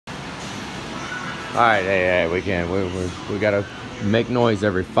All right, hey, we gotta make noise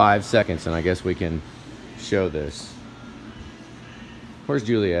every 5 seconds, and I guess we can show this. Where's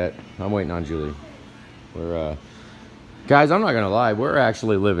Julie at? I'm waiting on Julie. We're guys, I'm not gonna lie, we're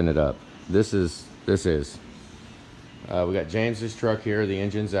actually living it up. This is. We got James's truck here. The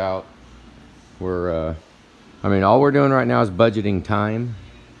engine's out. I mean, all we're doing right now is budgeting time.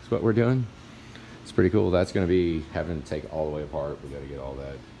 That's what we're doing. It's pretty cool. That's gonna be having to take all the way apart. We gotta get all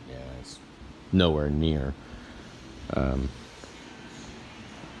that. Yeah, it's nowhere near. We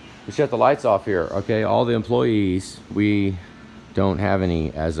shut the lights off here. Okay, all the employees. We don't have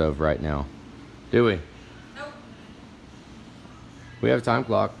any as of right now, do we? Nope. We have a time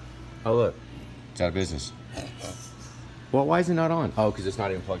clock. Oh look, it's out of business. Well, why is it not on? Oh, because it's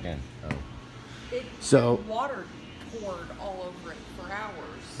not even plugged in. Oh. So water poured all over it for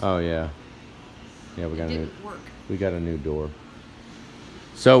hours. Oh yeah, yeah. We got a new door.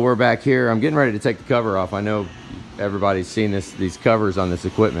 So we're back here. I'm getting ready to take the cover off. I know everybody's seen these covers on this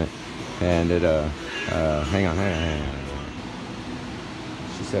equipment, and it hang on.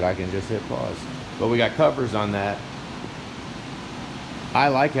 She said I can just hit pause, but we got covers on that. I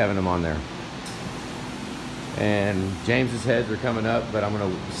like having them on there. And James's heads are coming up, but I'm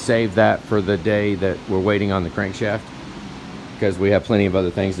gonna save that for the day that we're waiting on the crankshaft, because we have plenty of other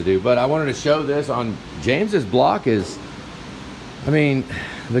things to do. But I wanted to show this on James's block. I mean,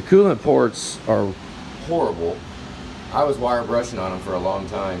 the coolant ports are horrible. I was wire brushing on them for a long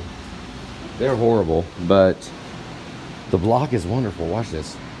time. They're horrible, but the block is wonderful. Watch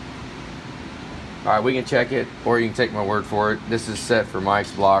this. All right, we can check it, or you can take my word for it. This is set for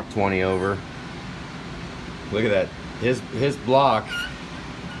Mike's block, 20 over. Look at that. His block.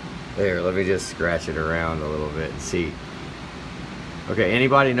 There, let me just scratch it around a little bit and see. Okay,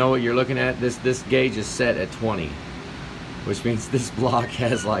 anybody know what you're looking at? This gauge is set at 20, which means this block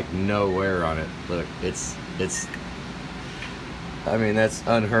has like no wear on it. Look, it's I mean, that's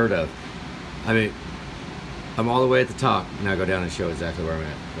unheard of. I mean, I'm all the way at the top. Now go down and show exactly where I'm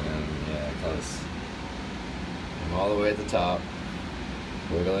at. Yeah, close. I'm all the way at the top,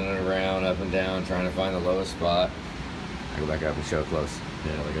 wiggling it around, up and down, trying to find the lowest spot. I go back up and show it close.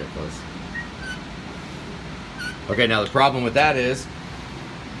 Yeah, look at it close. Okay, now the problem with that is,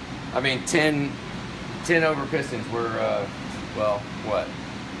 I mean, 10 over pistons were, well, what?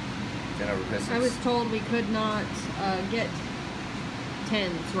 10 over pistons? I was told we could not get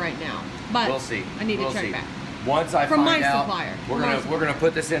 10s right now, but we'll see. I need to check back. Once I from find my out, supplier. we're gonna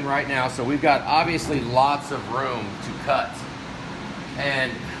put this in right now. So we've got obviously lots of room to cut,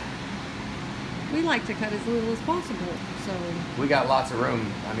 and we like to cut as little as possible. So we got lots of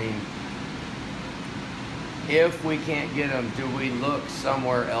room. I mean, if we can't get them, do we look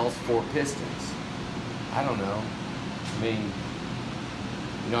somewhere else for pistons? I don't know. I mean,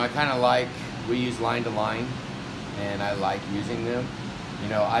 you know, I kind of like, we use line to line, and I like using them. You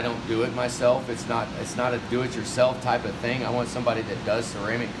know, I don't do it myself. It's not a do-it-yourself type of thing. I want somebody that does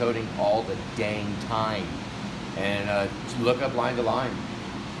ceramic coating all the dang time. And look up line to line.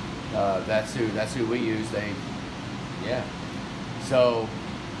 That's who we use. Yeah. So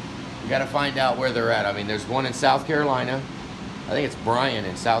we got to find out where they're at. I mean, there's one in South Carolina. I think it's Bryan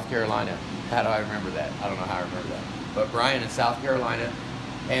in South Carolina. How do I remember that? I don't know how I remember that. But Bryan in South Carolina,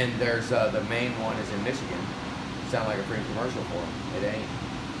 and there's the main one is in Michigan. Sound like a free commercial for them. It ain't.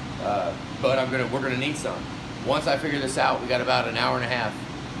 But we're gonna need some. Once I figure this out, we got about an hour and a half.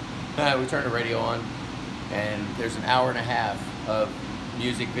 We turn the radio on, and there's an hour and a half of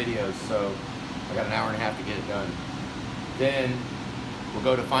music videos. So I got an hour and a half to get it done. Then we'll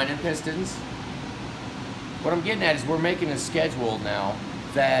go to finding pistons. What I'm getting at is we're making a schedule now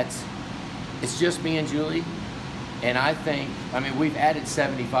that it's just me and Julie. And I mean, we've added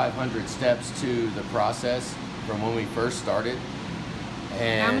 7,500 steps to the process from when we first started.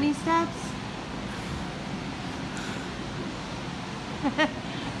 And how many steps? I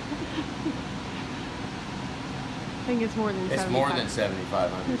think it's more than 7,500. It's more than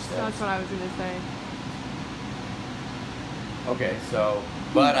 7,500 steps. That's what I was going to say. Okay, so,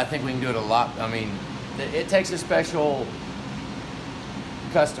 but I think we can do it a lot. I mean, it takes a special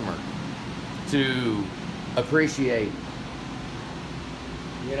customer to appreciate.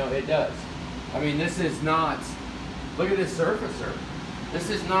 You know, it does. I mean, this is not, look at this surfacer. This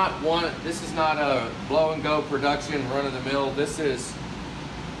is not a blow and go production, run of the mill. This is,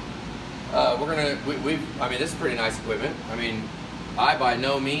 I mean, this is pretty nice equipment. I mean, I by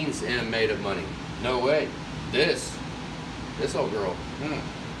no means am made of money. No way. This old girl,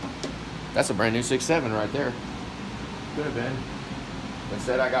 that's a brand new 6.7 right there. Could have been.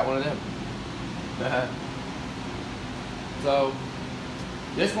 Instead, I got one of them. So,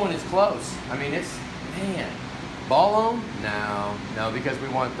 This one is close. I mean, it's, man, ball on? No, because we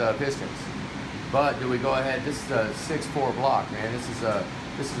want the pistons. But do we go ahead? This is a 6'4" block, man. This is a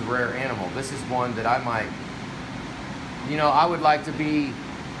rare animal. This is one that I might, you know, I would like to be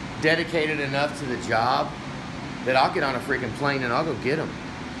dedicated enough to the job that I'll get on a freaking plane and I'll go get them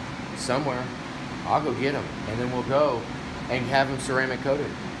somewhere. I'll go get them, and then we'll go and have them ceramic coated.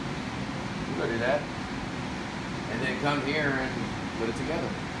 We'll go do that, and then come here and put it together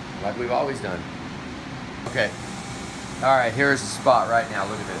like we've always done. Okay. All right, here's the spot right now.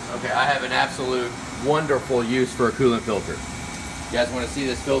 Look at this. Okay, I have an absolute wonderful use for a coolant filter. You guys want to see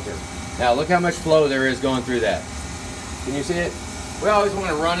this filter? Now look how much flow there is going through that. Can you see it? We always want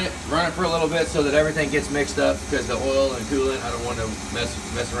to run it for a little bit so that everything gets mixed up, because the oil and coolant, I don't want to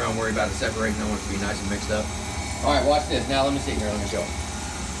mess around, worry about it separating. I want it to be nice and mixed up. All right, watch this. Now let me see here. Let me show.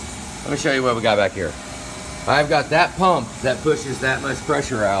 Let me show you what we got back here. I've got that pump that pushes that much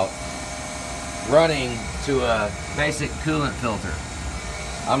pressure out, running to a basic coolant filter.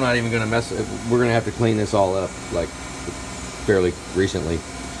 I'm not even gonna mess, we're gonna have to clean this all up like fairly recently,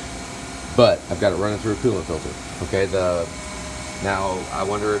 but I've got it running through a coolant filter. Okay, now I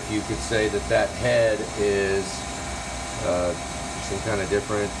wonder if you could say that head is some kind of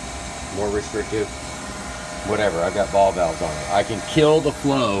different, more restrictive, whatever. I've got ball valves on it. I can kill the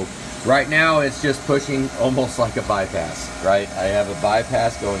flow. Right now it's just pushing almost like a bypass, right? I have a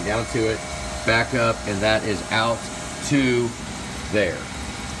bypass going down to it, back up, and that is out to there.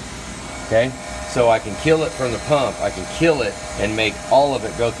 Okay, so I can kill it from the pump. I can kill it and make all of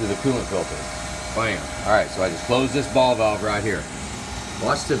it go through the coolant filter. Bam. All right, so I just close this ball valve right here.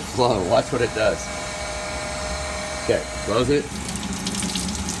 Watch the flow. Watch what it does. Okay, close it.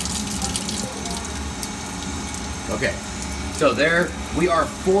 Okay, so there we are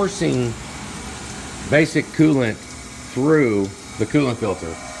forcing basic coolant through the coolant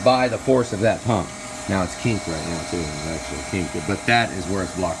filter by the force of that pump. Now it's kinked right now too, it's actually kinked, but that is where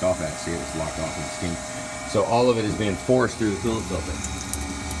it's blocked off at. See, it's blocked off and it's kinked. So all of it is being forced through the coolant filter.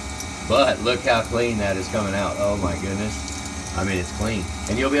 But look how clean that is coming out. Oh my goodness. I mean, it's clean.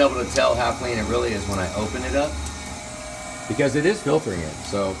 And you'll be able to tell how clean it really is when I open it up, because it is filtering it.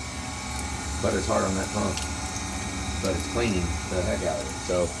 So, but it's hard on that pump, but it's cleaning the heck out of it.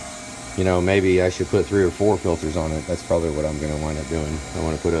 So, you know, maybe I should put 3 or 4 filters on it. That's probably what I'm going to wind up doing. I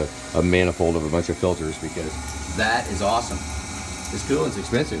want to put a manifold of a bunch of filters, because that is awesome. This coolant's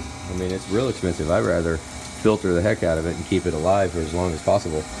expensive. I mean, it's real expensive. I'd rather filter the heck out of it and keep it alive for as long as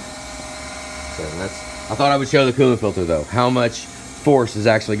possible. So I thought I would show the coolant filter though, how much force is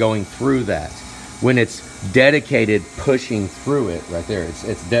actually going through that. When it's dedicated pushing through it right there,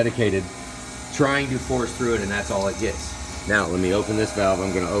 it's dedicated trying to force through it, and that's all it gets. Now let me open this valve.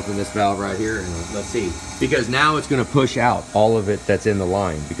 I'm going to open this valve right here, and let's see, because now it's going to push out all of it that's in the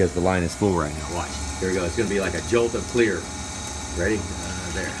line, because the line is full right now. Watch, here we go. It's going to be like a jolt of clear. Ready?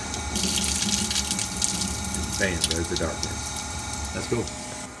 There. Bam, there's the darkness. That's cool.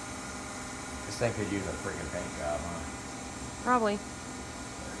 This thing could use a freaking paint job, huh? Probably.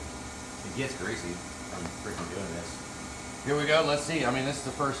 It gets greasy from freaking doing this. Here we go. Let's see. I mean, this is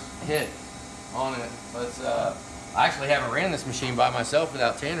the first hit on it. Let's. I actually haven't ran this machine by myself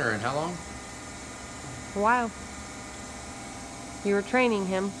without Tanner in how long? A while. You were training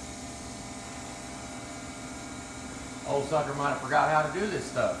him. Old sucker might have forgot how to do this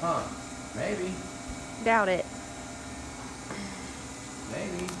stuff, huh? Maybe. Doubt it.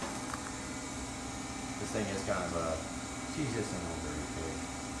 Maybe. This thing is kind of a, she's just an old dirty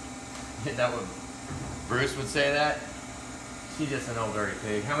pig. That would, Bruce would say that. She's just an old dirty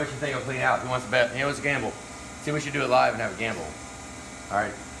pig. How much do you think it'll clean out? Who wants to bet? He wants to gamble. See, we should do it live and have a gamble. All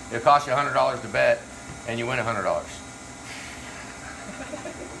right. It'll cost you $100 to bet, and you win $100.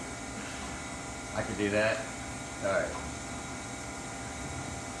 I could do that. All right.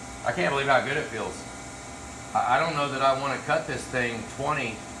 I can't believe how good it feels. I don't know that I want to cut this thing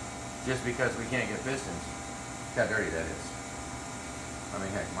 20 just because we can't get pistons. Look how dirty that is. I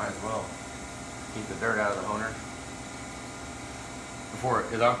mean, heck, might as well keep the dirt out of the honer.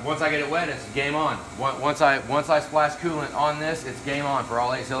 Once I get it wet, it's game on. Once I splash coolant on this, it's game on for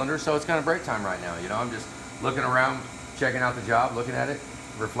all 8 cylinders. So it's kind of break time right now. You know, I'm just looking around, checking out the job, looking at it,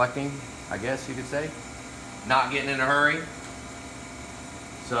 reflecting, I guess you could say. Not getting in a hurry.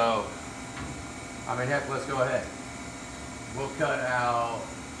 So, I mean, heck, let's go ahead. We'll cut out,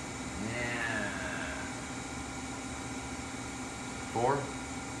 4?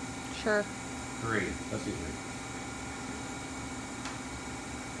 Sure. 3. Let's do 3.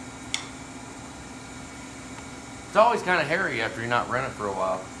 It's always kind of hairy after you're not running for a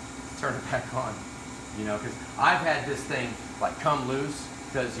while. Turn it back on, you know, because I've had this thing like come loose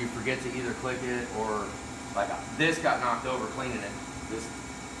because you forget to either click it or like this got knocked over cleaning it, the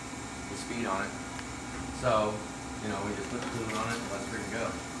speed on it. So, you know, we just put the coolant on it and let's freaking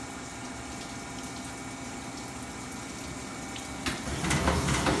go.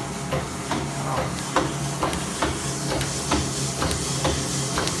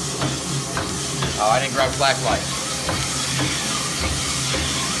 Oh, I didn't grab flashlight.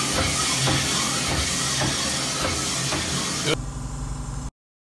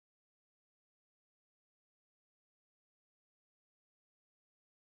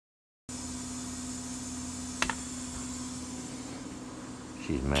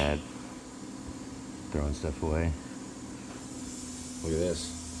 She's mad. Throwing stuff away. Look at this.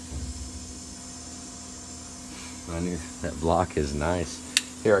 I knew that block is nice.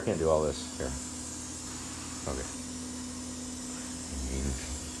 Here, I can't do all this. Here. Okay.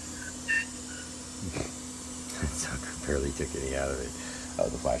 That sucker barely took any out of it. Oh,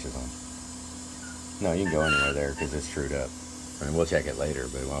 the flash is on. No, you can go anywhere there because it's trued up. I mean, we'll check it later,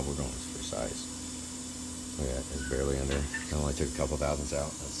 but while we're going for size. Yeah, it's barely under. It only took a couple thousandths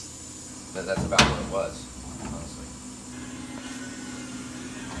out. That's about what it was, honestly.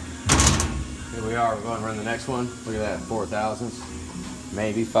 Here we are. We're going to run the next one. Look at that, 4 thousandths,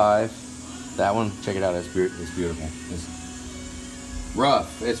 maybe 5. That one, check it out. It's beautiful. It's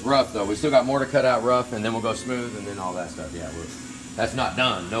rough. It's rough though. We still got more to cut out rough, and then we'll go smooth, and then all that stuff. Yeah, that's not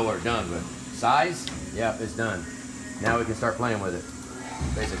done. Nowhere done, but size, yeah, it's done. Now we can start playing with it,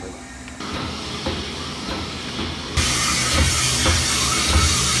 basically.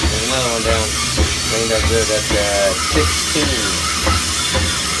 There's another one down, cleaned up good. That's 16.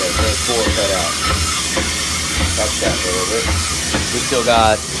 That's 4 cut out. Touch that a little bit. We still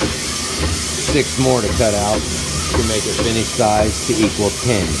got 6 more to cut out to make it finished size to equal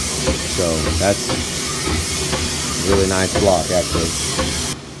 10. So that's a really nice block, actually.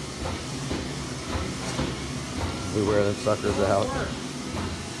 We wear them suckers out.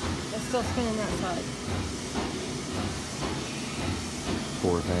 It's still spinning that side.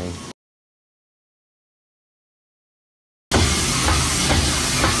 Poor thing.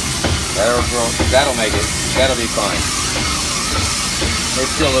 That'll make it. That'll be fine. It's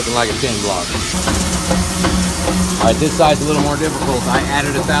still looking like a 10 block. Alright, this side's a little more difficult. I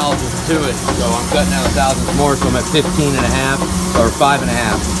added 1,000 to it, so I'm cutting out 1,000 more, so I'm at 15 and a half, or 5 and a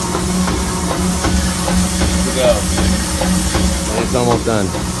half. To go. And it's almost done.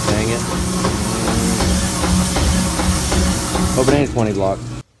 Dang it. Hope it ain't a 20 block.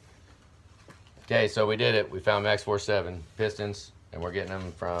 Okay, so we did it. We found Max 47 pistons, and we're getting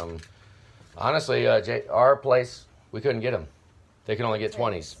them from, honestly, our place, we couldn't get them. They could only get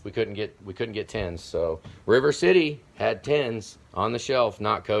 20s. We couldn't get 10s. So River City had 10s on the shelf,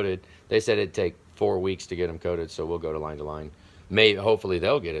 not coated. They said it'd take 4 weeks to get them coated, so we'll go to line to line. Maybe, hopefully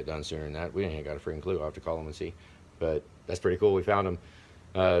they'll get it done sooner than that. We ain't got a freaking clue. I'll have to call them and see. But that's pretty cool. We found them.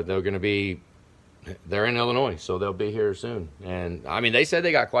 They're in Illinois, so they'll be here soon. And I mean, they said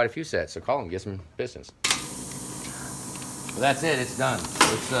they got quite a few sets, so call them, get some pistons. Well, that's it. It's done.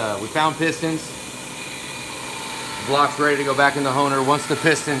 We found pistons. Block's ready to go back in the honer. Once the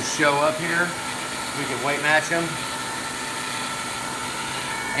pistons show up here, we can weight match them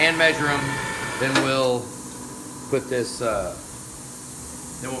and measure them. Then we'll put this.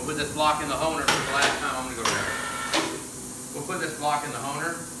 Block in the honer for the last time. I'm gonna go there. We'll put this block in the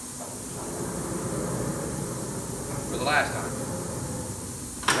honer for the last time.